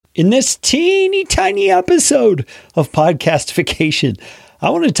In this teeny tiny episode of Podcastification, I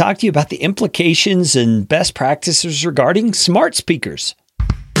want to talk to you about the implications and best practices regarding smart speakers.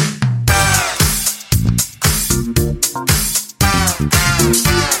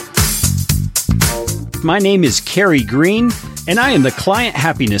 My name is Kerry Green, and I am the client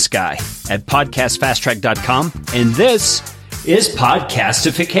happiness guy at podcastfasttrack.com, and this is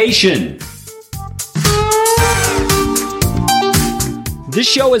Podcastification. This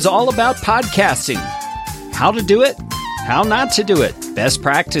show is all about podcasting. How to do it, how not to do it, best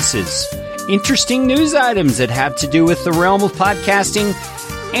practices, interesting news items that have to do with the realm of podcasting,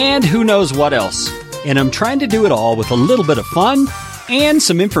 and who knows what else. And I'm trying to do it all with a little bit of fun and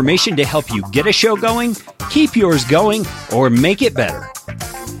some information to help you get a show going, keep yours going, or make it better.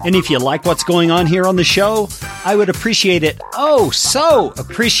 And if you like what's going on here on the show, I would appreciate it, so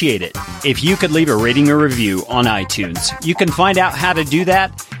appreciate it, if you could leave a rating or review on iTunes. You can find out how to do that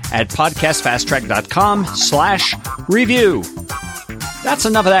at podcastfasttrack.com/review. That's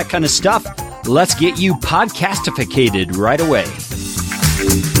enough of that kind of stuff. Let's get you podcastificated right away.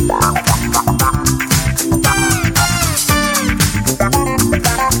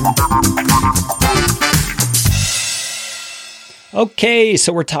 Okay,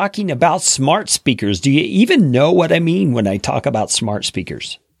 so we're talking about smart speakers. Do you even know what I mean when I talk about smart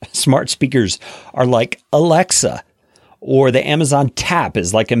speakers? Smart speakers are like Alexa, or the Amazon Tap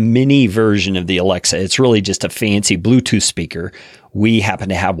is like a mini version of the Alexa. It's really just a fancy Bluetooth speaker. We happen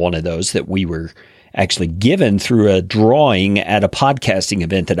to have one of those that we were actually given through a drawing at a podcasting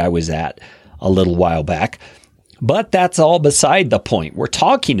event that I was at a little while back. But that's all beside the point. We're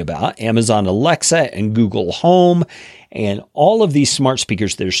talking about Amazon Alexa and Google Home and all of these smart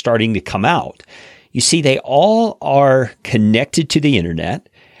speakers that are starting to come out. You see, they all are connected to the internet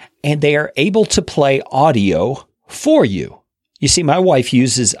and they are able to play audio for you. You see, my wife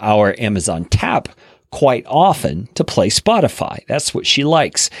uses our Amazon Tap quite often to play Spotify. That's what she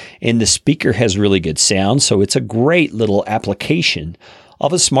likes. And the speaker has really good sound, so it's a great little application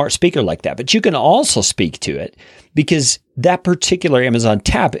of a smart speaker like that. But you can also speak to it because that particular Amazon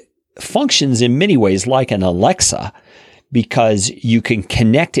Tap functions in many ways like an Alexa, because you can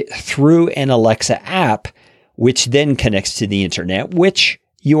connect it through an Alexa app, which then connects to the internet, which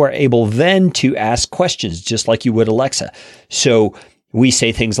you are able then to ask questions just like you would Alexa. So we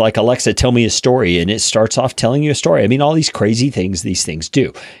say things like, Alexa, tell me a story, and it starts off telling you a story. I mean, all these crazy things these things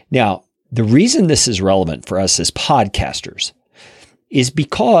do. Now, the reason this is relevant for us as podcasters is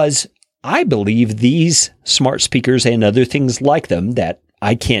because I believe these smart speakers and other things like them that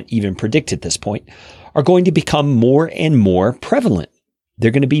I can't even predict at this point are going to become more and more prevalent.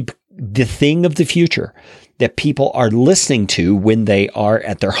 They're going to be the thing of the future that people are listening to when they are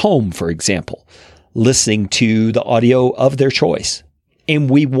at their home, for example, listening to the audio of their choice. And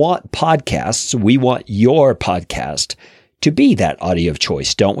we want podcasts, we want your podcast to be that audio of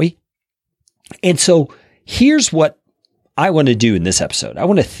choice, don't we? And so here's what I want to do in this episode. I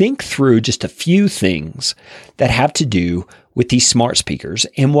want to think through just a few things that have to do with these smart speakers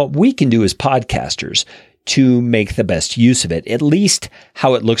and what we can do as podcasters to make the best use of it, at least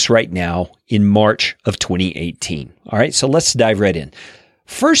how it looks right now in March of 2018. All right, so let's dive right in.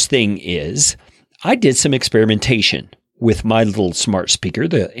 First thing is, I did some experimentation with my little smart speaker,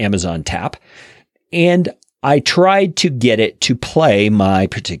 the Amazon Tap, and I tried to get it to play my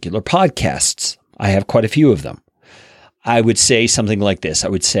particular podcasts. I have quite a few of them. I would say something like this. I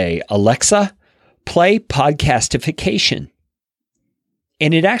would say, Alexa, play Podcastification.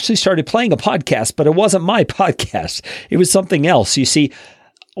 And it actually started playing a podcast, but it wasn't my podcast. It was something else. You see,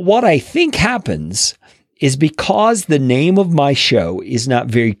 what I think happens is because the name of my show is not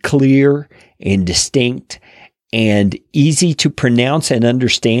very clear and distinct and easy to pronounce and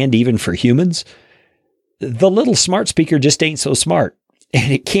understand even for humans, the little smart speaker just ain't so smart.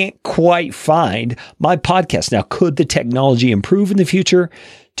 And it can't quite find my podcast. Now, could the technology improve in the future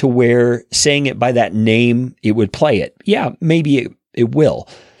to where saying it by that name, it would play it? Yeah, maybe it will.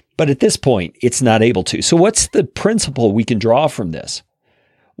 But at this point, it's not able to. So what's the principle we can draw from this?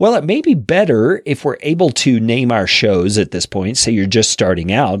 Well, it may be better if we're able to name our shows at this point. Say you're just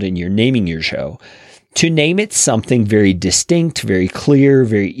starting out and you're naming your show, to name it something very distinct, very clear,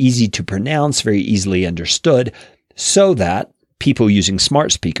 very easy to pronounce, very easily understood, so that people using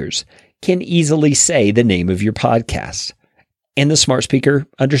smart speakers can easily say the name of your podcast, and the smart speaker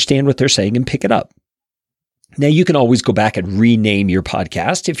understand what they're saying and pick it up. Now, you can always go back and rename your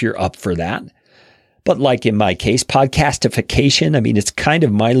podcast if you're up for that. But like in my case, Podcastification, I mean, it's kind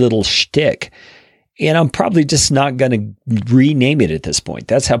of my little shtick. And I'm probably just not going to rename it at this point.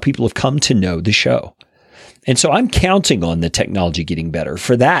 That's how people have come to know the show. And so I'm counting on the technology getting better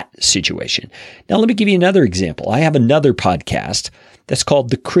for that situation. Now, let me give you another example. I have another podcast that's called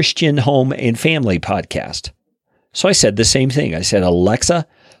the Christian Home and Family Podcast. So I said the same thing. I said, Alexa,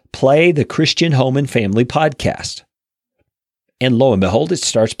 play the Christian Home and Family Podcast. And lo and behold, it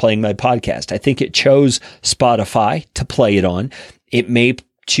starts playing my podcast. I think it chose Spotify to play it on. It may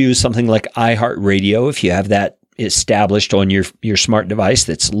choose something like iHeartRadio if you have that established on your smart device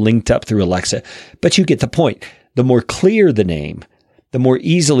that's linked up through Alexa. But you get the point. The more clear the name, the more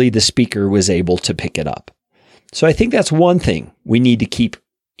easily the speaker was able to pick it up. So I think that's one thing we need to keep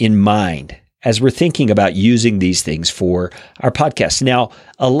in mind as we're thinking about using these things for our podcast. Now,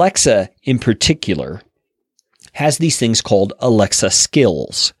 Alexa in particular has these things called Alexa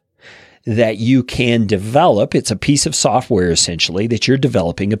skills that you can develop. It's a piece of software, essentially, that you're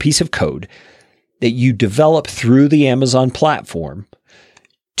developing, a piece of code that you develop through the Amazon platform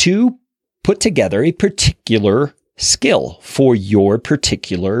to put together a particular skill for your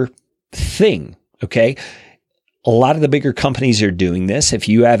particular thing, okay? A lot of the bigger companies are doing this. If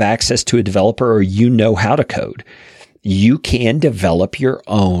you have access to a developer or you know how to code, you can develop your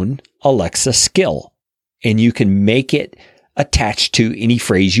own Alexa skill, and you can make it attached to any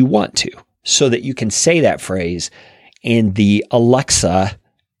phrase you want to so that you can say that phrase and the Alexa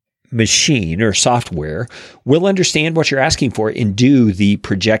machine or software will understand what you're asking for and do the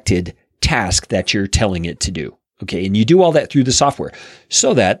projected task that you're telling it to do. Okay. And you do all that through the software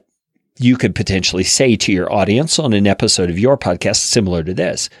so that you could potentially say to your audience on an episode of your podcast similar to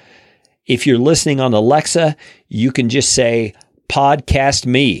this, if you're listening on Alexa, you can just say, podcast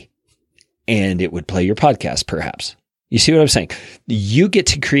me, and it would play your podcast perhaps. You see what I'm saying? You get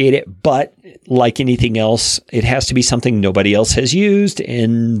to create it, but like anything else, it has to be something nobody else has used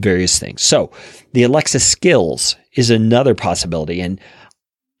and various things. So the Alexa skills is another possibility. And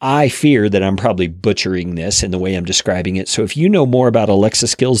I fear that I'm probably butchering this in the way I'm describing it. So if you know more about Alexa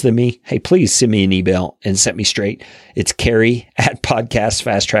skills than me, hey, please send me an email and set me straight. It's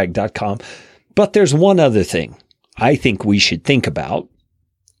Carey@podcastfasttrack.com. But there's one other thing I think we should think about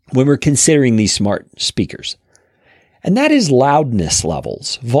when we're considering these smart speakers. And that is loudness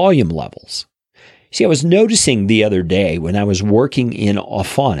levels, volume levels. See, I was noticing the other day when I was working in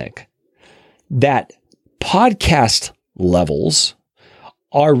Auphonic that podcast levels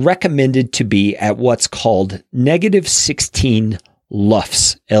are recommended to be at what's called -16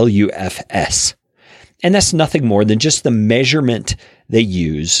 LUFS, LUFS. And that's nothing more than just the measurement they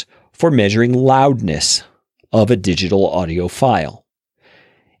use for measuring loudness of a digital audio file.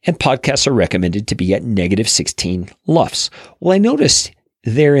 And podcasts are recommended to be at -16 LUFS. Well, I noticed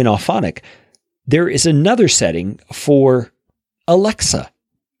there in Auphonic, there is another setting for Alexa,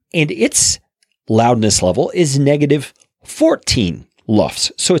 and its loudness level is -14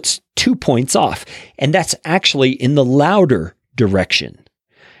 LUFS. So it's 2 points off. And that's actually in the louder direction.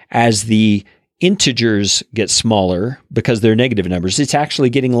 As the integers get smaller because they're negative numbers, it's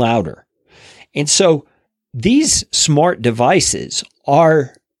actually getting louder. And so these smart devices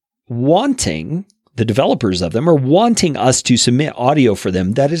are wanting, the developers of them are wanting us to submit audio for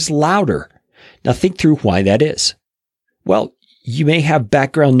them that is louder. Now think through why that is. Well, you may have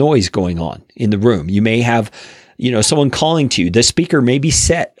background noise going on in the room. You may have, someone calling to you. The speaker may be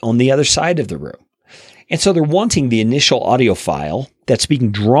set on the other side of the room. And so they're wanting the initial audio file that's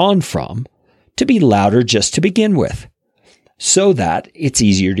being drawn from to be louder just to begin with, so that it's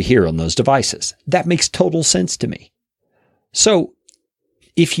easier to hear on those devices. That makes total sense to me. So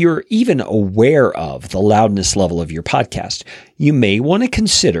if you're even aware of the loudness level of your podcast, you may want to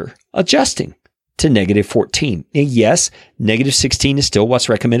consider adjusting to -14. And yes, -16 is still what's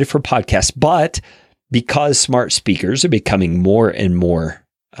recommended for podcasts, but because smart speakers are becoming more and more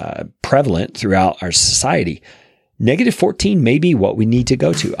prevalent throughout our society, -14 may be what we need to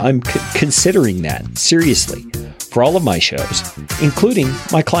go to. I'm considering that seriously for all of my shows, including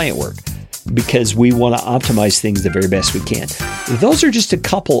my client work, because we want to optimize things the very best we can. Those are just a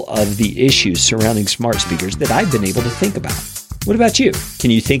couple of the issues surrounding smart speakers that I've been able to think about. What about you?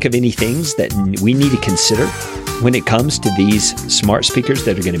 Can you think of any things that we need to consider when it comes to these smart speakers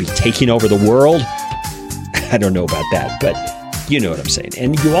that are going to be taking over the world? I don't know about that, but you know what I'm saying.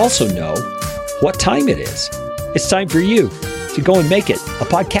 And you also know what time it is. It's time for you to go and make it a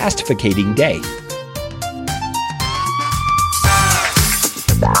podcastificating day.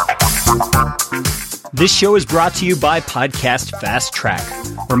 This show is brought to you by Podcast Fast Track,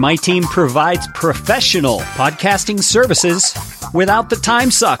 where my team provides professional podcasting services without the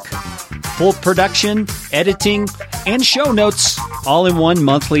time suck. Full production, editing, and show notes all in one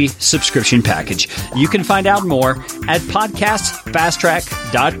monthly subscription package. You can find out more at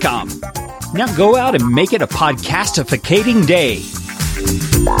podcastfasttrack.com. Now go out and make it a podcastificating day.